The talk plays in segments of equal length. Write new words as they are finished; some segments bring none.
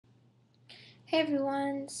Hey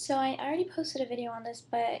everyone, so I already posted a video on this,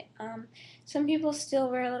 but some people still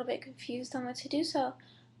were a little bit confused on what to do, so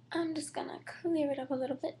I'm just gonna clear it up a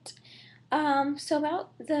little bit. So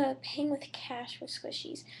about the paying with cash for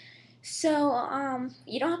squishies. So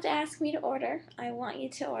you don't have to ask me to order. I want you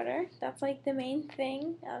to order. That's like the main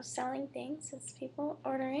thing of selling things is people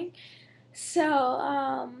ordering.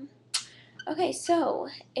 So okay, so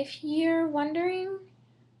if you're wondering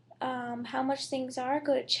how much things are,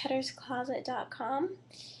 go to cheddarscloset.com.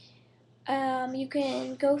 You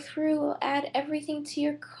can go through, add everything to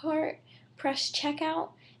your cart, press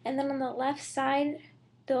checkout, and then on the left side,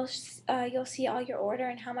 you'll see all your order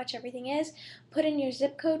and how much everything is. Put in your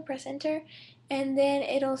zip code, press enter, and then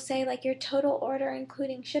it'll say like your total order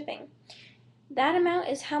including shipping. That amount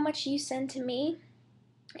is how much you send to me,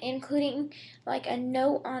 including like a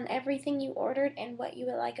note on everything you ordered and what you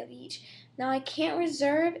would like of each. Now I can't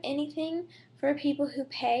reserve anything for people who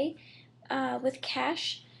pay with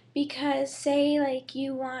cash, because say like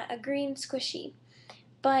you want a green squishy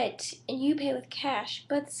but you pay with cash,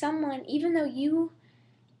 but someone, even though you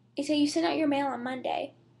say you send out your mail on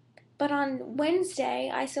Monday, but on Wednesday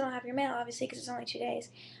I still don't have your mail, obviously, because it's only 2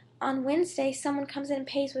 days. On Wednesday someone comes in and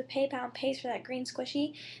pays with PayPal and pays for that green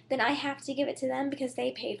squishy, then I have to give it to them because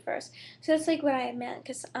they paid first. So that's like what I meant,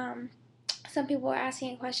 because some people were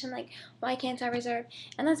asking a question like, why can't I reserve?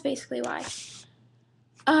 And that's basically why.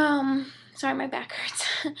 Sorry, my back hurts.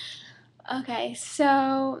 Okay,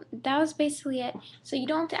 so that was basically it. So you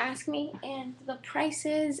don't have to ask me, and the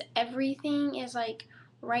prices, everything is like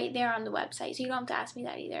right there on the website. So you don't have to ask me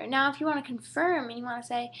that either. Now, if you want to confirm and you want to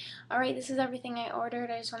say, all right, this is everything I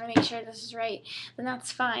ordered, I just want to make sure this is right, then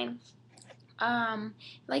that's fine.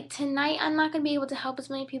 Like tonight I'm not gonna be able to help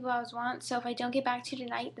as many people as I want, so if I don't get back to you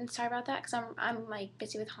tonight, then sorry about that, because I'm like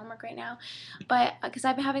busy with homework right now. But because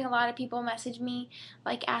I've been having a lot of people message me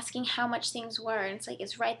like asking how much things were, and it's like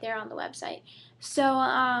it's right there on the website. So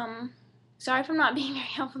sorry if I'm not being very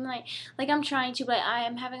helpful tonight. Like, I'm trying to, but I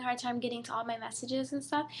am having a hard time getting to all my messages and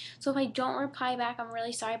stuff. So if I don't reply back, I'm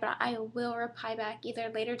really sorry, but I will reply back either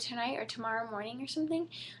later tonight or tomorrow morning or something.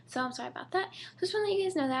 So I'm sorry about that. Just want to let you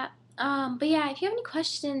guys know that. But yeah, if you have any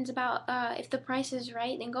questions about if the price is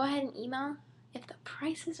right, then go ahead and email. If the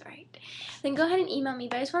price is right, then go ahead and email me.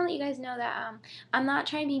 But I just want to let you guys know that I'm not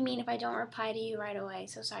trying to be mean if I don't reply to you right away.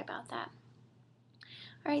 So sorry about that.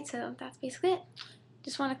 Alright, so that's basically it.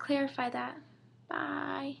 Just want to clarify that.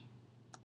 Bye.